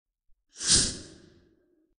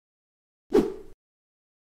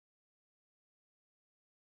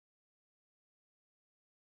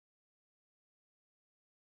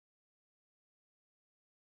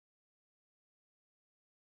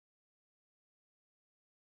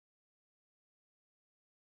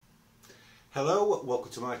Hello,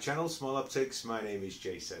 welcome to my channel, Small Optics. My name is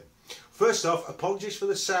Jason. First off, apologies for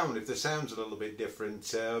the sound if the sound's a little bit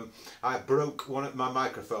different. I broke my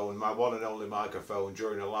microphone, my one and only microphone,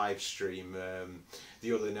 during a live stream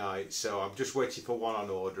the other night, so I'm just waiting for one on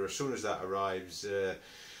order. As soon as that arrives,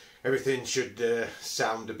 everything should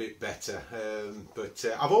sound a bit better. But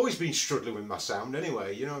I've always been struggling with my sound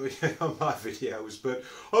anyway, you know, on my videos, but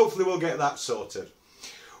hopefully we'll get that sorted.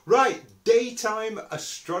 Right, daytime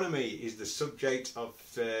astronomy is the subject of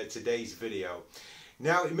today's video.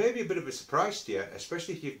 Now, it may be a bit of a surprise to you,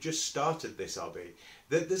 especially if you've just started this hobby,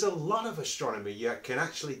 that there's a lot of astronomy you can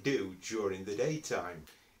actually do during the daytime.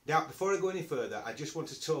 Now, before I go any further, I just want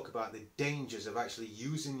to talk about the dangers of actually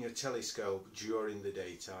using your telescope during the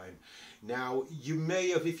daytime. Now, you may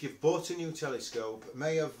have, if you've bought a new telescope,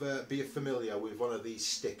 may have be familiar with one of these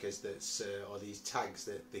stickers that's or these tags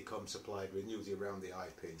that they come supplied with, usually around the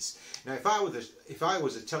eyepiece. Now, if I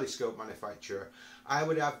was a telescope manufacturer, I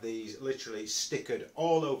would have these literally stickered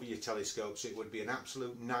all over your telescope, so it would be an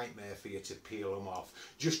absolute nightmare for you to peel them off,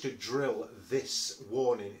 just to drill this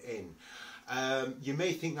warning in. You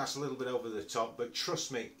may think that's a little bit over the top, but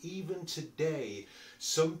trust me, even today,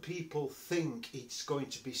 some people think it's going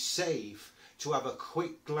to be safe to have a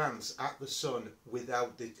quick glance at the sun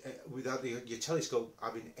without your telescope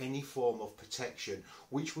having any form of protection,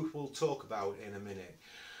 which we will talk about in a minute.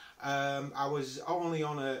 I was only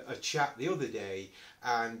on a chat the other day,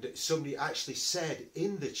 and somebody actually said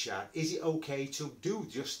in the chat, is it okay to do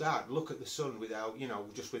just that, look at the sun without, you know,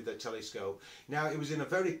 just with the telescope? Now, it was in a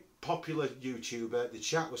very popular YouTuber, the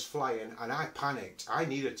chat was flying, and I panicked. I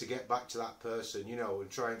needed to get back to that person, you know, and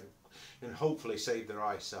try and hopefully save their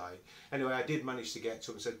eyesight. Anyway, I did manage to get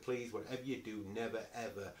to him and said, please, whatever you do, never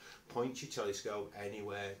ever point your telescope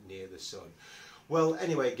anywhere near the sun. Well,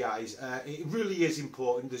 anyway, guys, it really is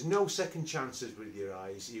important. There's no second chances with your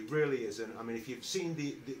eyes. It really isn't. I mean, if you've seen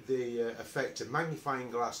the effect a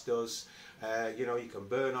magnifying glass does, you know, you can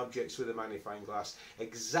burn objects with a magnifying glass.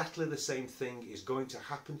 Exactly the same thing is going to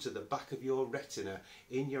happen to the back of your retina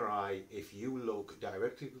in your eye if you look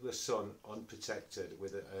directly to the sun unprotected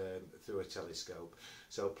with through a telescope.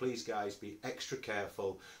 So please, guys, be extra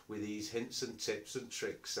careful with these hints and tips and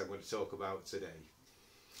tricks I'm going to talk about today.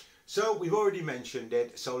 So we've already mentioned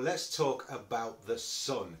it, so let's talk about the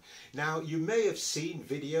sun. Now, you may have seen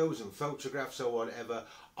videos and photographs or whatever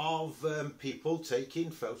of people taking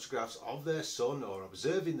photographs of their sun or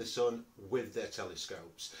observing the sun with their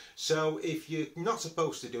telescopes. So if you're not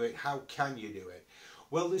supposed to do it, how can you do it?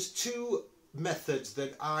 Well, there's two methods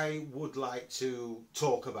that I would like to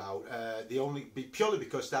talk about, purely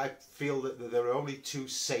because I feel that there are only two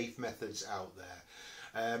safe methods out there.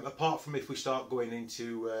 Apart from if we start going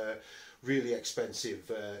into really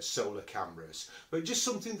expensive solar cameras. But just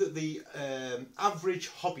something that the average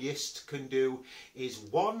hobbyist can do is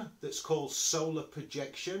one that's called solar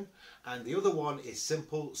projection, and the other one is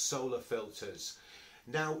simple solar filters.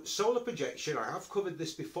 Now, solar projection, I have covered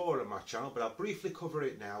this before on my channel, but I'll briefly cover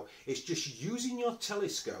it now. It's just using your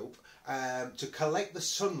telescope to collect the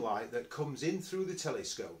sunlight that comes in through the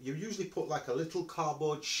telescope. You usually put like a little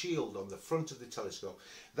cardboard shield on the front of the telescope.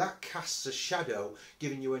 That casts a shadow,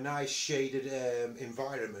 giving you a nice shaded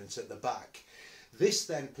environment at the back. This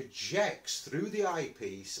then projects through the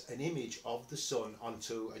eyepiece an image of the sun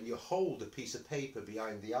onto, and you hold a piece of paper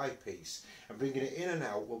behind the eyepiece, and bringing it in and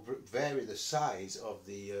out will vary the size of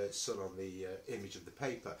the sun on the image of the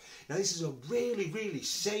paper. Now, this is a really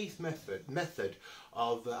safe method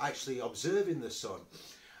of actually observing the sun.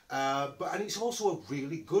 And it's also a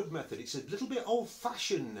really good method. It's a little bit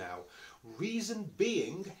old-fashioned now. Reason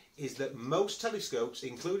being is that most telescopes,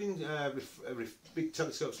 including big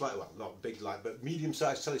telescopes like, well, not big like, but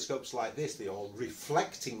medium-sized telescopes like this, they are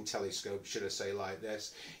reflecting telescopes, should I say, like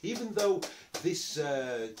this. Even though this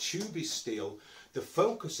tube is steel, the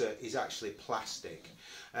focuser is actually plastic.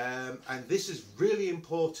 And this is really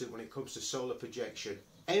important when it comes to solar projection.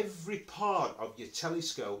 Every part of your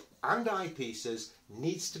telescope and eyepieces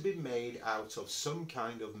needs to be made out of some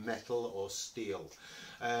kind of metal or steel.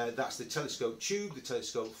 That's the telescope tube, the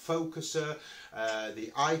telescope focuser,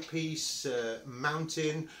 the eyepiece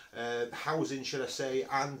mounting, housing should I say,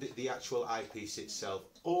 and the actual eyepiece itself.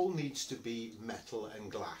 All needs to be metal and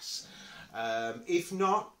glass. If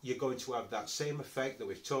not, you're going to have that same effect that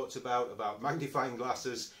we've talked about magnifying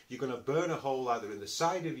glasses. You're going to burn a hole either in the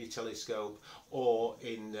side of your telescope or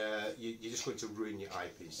in you're just going to ruin your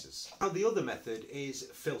eyepieces. Now, the other method is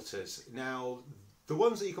filters. Now, the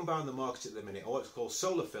ones that you can buy on the market at the minute are what's called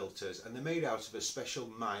solar filters, and they're made out of a special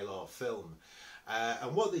mylar film.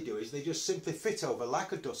 And what they do is they just simply fit over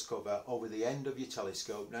like a dust cover over the end of your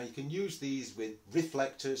telescope. Now you can use these with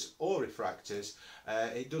reflectors or refractors,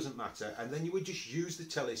 it doesn't matter, and then you would just use the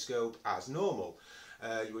telescope as normal.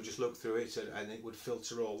 You would just look through it and it would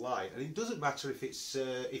filter all light. And it doesn't matter if it's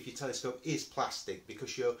if your telescope is plastic,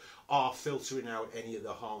 because you are filtering out any of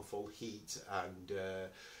the harmful heat and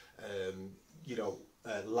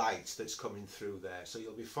light that's coming through there, so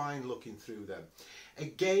you'll be fine looking through them.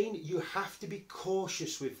 Again, you have to be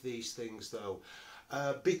cautious with these things though,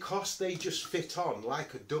 because they just fit on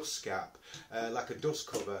like a dust cap, like a dust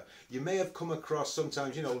cover. You may have come across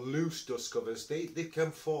sometimes, loose dust covers, they can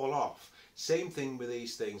fall off. Same thing with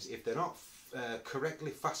these things, if they're not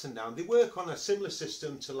correctly fastened down. They work on a similar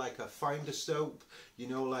system to like a finder soap,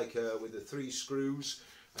 with the 3 screws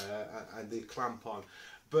and they clamp on.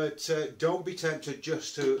 But don't be tempted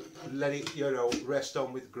just to let it, rest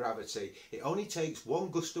on with gravity. It only takes one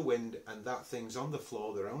gust of wind and that thing's on the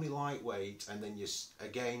floor. They're only lightweight, and then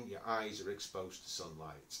your eyes are exposed to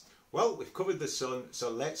sunlight. Well, we've covered the sun, so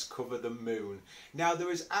let's cover the moon. Now, there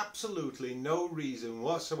is absolutely no reason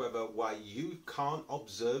whatsoever why you can't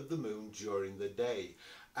observe the moon during the day.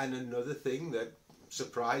 And another thing that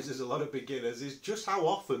surprises a lot of beginners is just how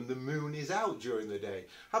often the moon is out during the day.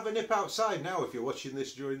 Have a nip outside now if you're watching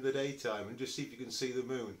this during the daytime and just see if you can see the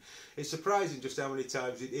moon. It's surprising just how many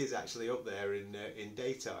times it is actually up there in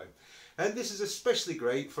daytime. And this is especially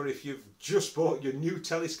great for if you've just bought your new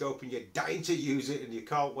telescope and you're dying to use it and you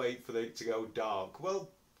can't wait for it to go dark. Well,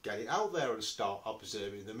 get it out there and start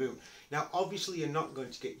observing the moon. Now, obviously you're not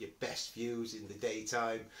going to get your best views in the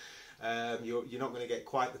daytime. You're not going to get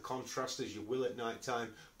quite the contrast as you will at night time,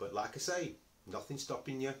 but like I say, nothing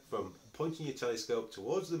stopping you from pointing your telescope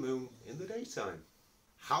towards the moon in the daytime.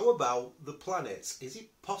 How about the planets? Is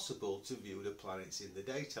it possible to view the planets in the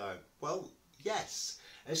daytime? Well, yes,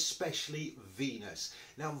 especially Venus.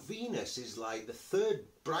 Now, Venus is like the third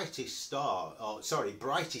brightest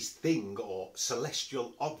brightest thing or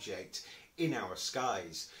celestial object in our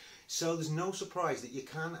skies. So there's no surprise that you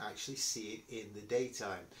can actually see it in the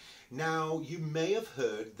daytime. Now, you may have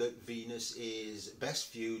heard that Venus is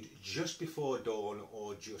best viewed just before dawn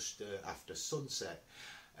or just after sunset.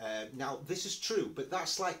 Now, this is true, but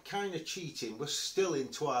that's like kind of cheating. We're still in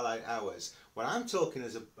twilight hours. What I'm talking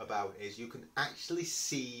about is you can actually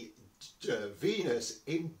see Venus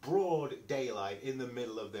in broad daylight in the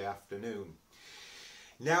middle of the afternoon.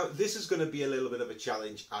 Now, this is going to be a little bit of a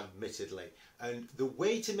challenge, admittedly, and the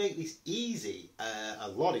way to make this easy, a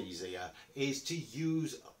lot easier, is to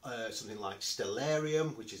use something like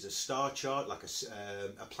stellarium, which is a star chart, like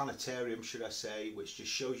a planetarium, should I say, which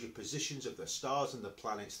just shows you positions of the stars and the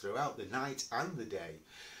planets throughout the night and the day.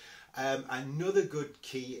 Another good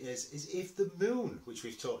key is if the moon, which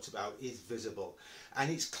we've talked about, is visible and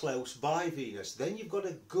it's close by Venus, then you've got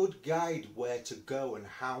a good guide where to go and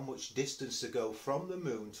how much distance to go from the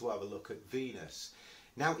moon to have a look at Venus.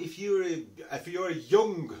 Now, if you're a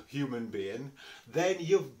young human being, then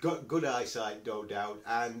you've got good eyesight, no doubt,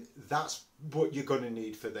 and that's what you're going to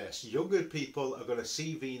need for this. Younger people are going to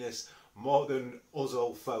see Venus more than us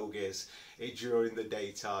old fogies during the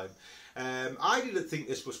daytime. I didn't think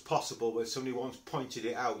this was possible when somebody once pointed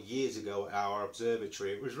it out years ago at our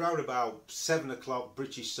observatory. It was round about 7 o'clock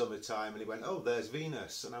British summertime, and he went, "Oh, there's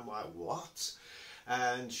Venus," and I'm like, "What?"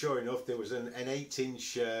 And sure enough, there was an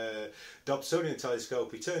 8-inch Dobsonian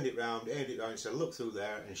telescope. He turned it round, aimed it round, and said, "Look through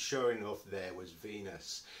there," and sure enough, there was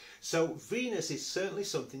Venus. So Venus is certainly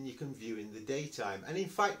something you can view in the daytime, and in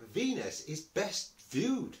fact, Venus is best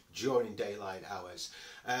viewed during daylight hours.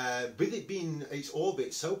 With it being its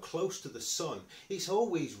orbit so close to the sun, it's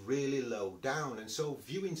always really low down, and so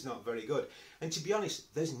viewing's not very good. And to be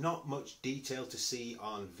honest, there's not much detail to see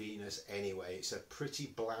on Venus anyway. It's a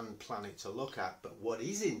pretty bland planet to look at, but what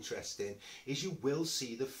is interesting is you will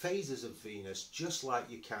see the phases of Venus just like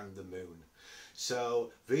you can the moon.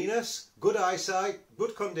 So Venus, good eyesight,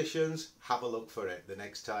 good conditions, have a look for it the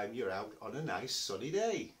next time you're out on a nice sunny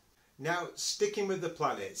day. Now, sticking with the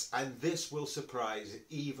planets, and this will surprise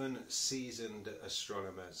even seasoned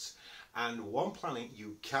astronomers, and one planet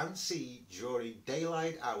you can see during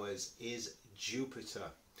daylight hours is Jupiter.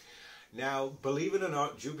 Now, believe it or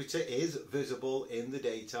not, Jupiter is visible in the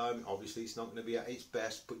daytime. Obviously, it's not going to be at its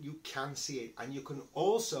best, but you can see it, and you can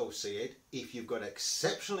also see it if you've got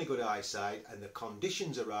exceptionally good eyesight and the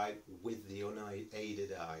conditions are right with the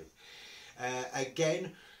unaided eye.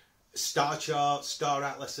 Again, star charts, star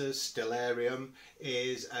atlases, stellarium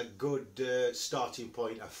is a good starting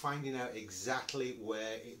point of finding out exactly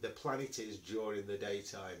where the planet is during the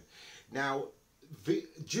daytime. Now,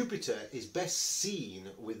 Jupiter is best seen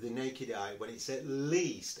with the naked eye when it's at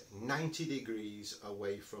least 90 degrees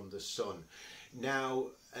away from the Sun. Now,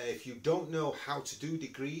 if you don't know how to do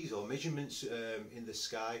degrees or measurements in the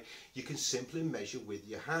sky, you can simply measure with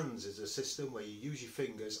your hands. There's a system where you use your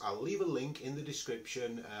fingers. I'll leave a link in the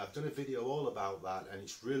description. I've done a video all about that, and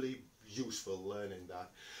it's really useful learning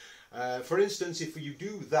that. For instance, if you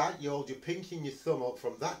do that, you hold your pinky and your thumb up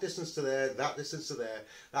from that distance to there, that distance to there,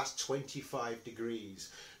 that's 25 degrees.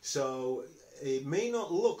 So it may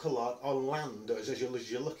not look a lot on land as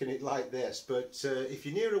you're looking at it like this, but if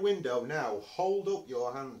you're near a window now, hold up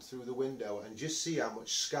your hand through the window and just see how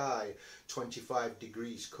much sky 25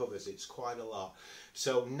 degrees covers. It's quite a lot.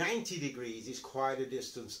 So 90 degrees is quite a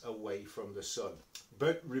distance away from the Sun.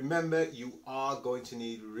 But remember, you are going to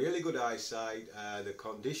need really good eyesight. The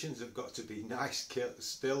conditions have got to be nice,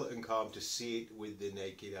 still and calm to see it with the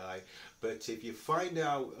naked eye. But if you find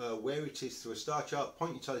out where it is through a star chart,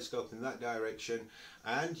 point your telescope in that direction,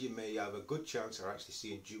 and you may have a good chance of actually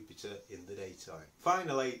seeing Jupiter in the daytime.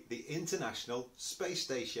 Finally, the International Space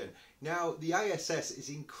Station. Now, the ISS is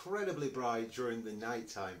incredibly bright during the night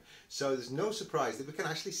time, so there's no surprise that we can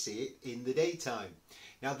actually see it in the daytime.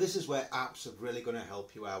 Now, this is where apps are really going to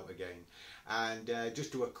help you out again. And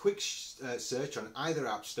just do a quick search on either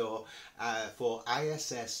app store for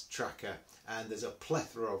ISS Tracker, and there's a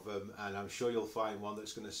plethora of them, and I'm sure you'll find one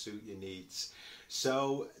that's going to suit your needs.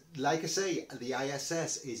 So, like I say, the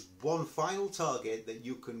ISS is one final target that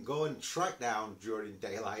you can go and track down during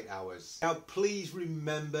daylight hours. Now, please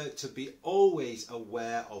remember to be always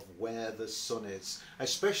aware of where the Sun is,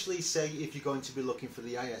 especially say if you're going to be looking for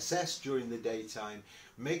the ISS during the daytime.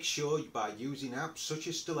 Make sure by using apps such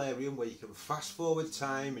as Stellarium, where you can fast forward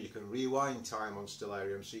time and you can rewind time on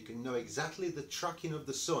Stellarium, so you can know exactly the tracking of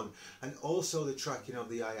the Sun and also the tracking of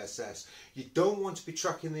the ISS. You don't want to be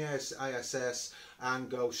tracking the ISS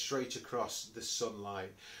and go straight across the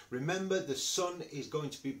sunlight. Remember, the Sun is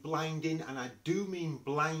going to be blinding, and I do mean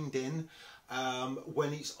blinding,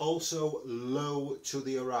 when it's also low to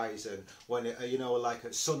the horizon, when it, you know, like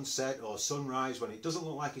at sunset or sunrise, when it doesn't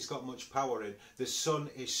look like it's got much power in, the Sun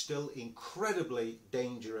is still incredibly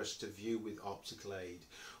dangerous to view with optical aid.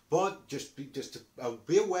 But just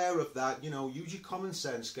be aware of that. You know, use your common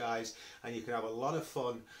sense, guys, and you can have a lot of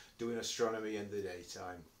fun doing astronomy in the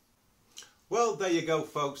daytime. Well, there you go,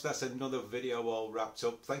 folks. That's another video all wrapped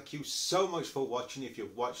up. Thank you so much for watching if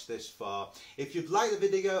you've watched this far. If you've liked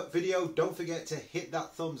the video, don't forget to hit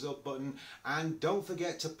that thumbs up button, and don't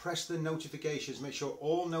forget to press the notifications. Make sure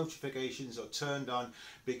all notifications are turned on,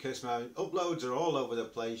 because my uploads are all over the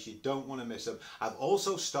place. You don't want to miss them. I've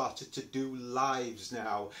also started to do lives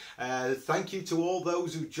now. Thank you to all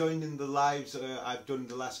those who joined in the lives I've done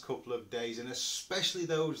the last couple of days, and especially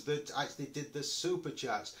those that actually did the super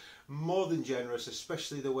chats. More than generous,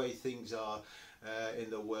 especially the way things are in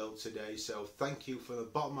the world today. So thank you from the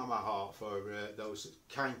bottom of my heart for those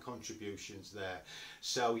kind contributions there.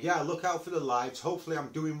 So yeah, look out for the lives. Hopefully I'm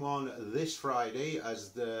doing one this Friday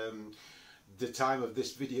as the time of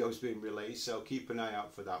this video has been released, so keep an eye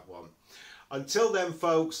out for that one. Until then,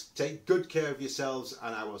 folks, take good care of yourselves,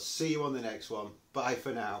 and I will see you on the next one. Bye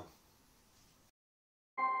for now.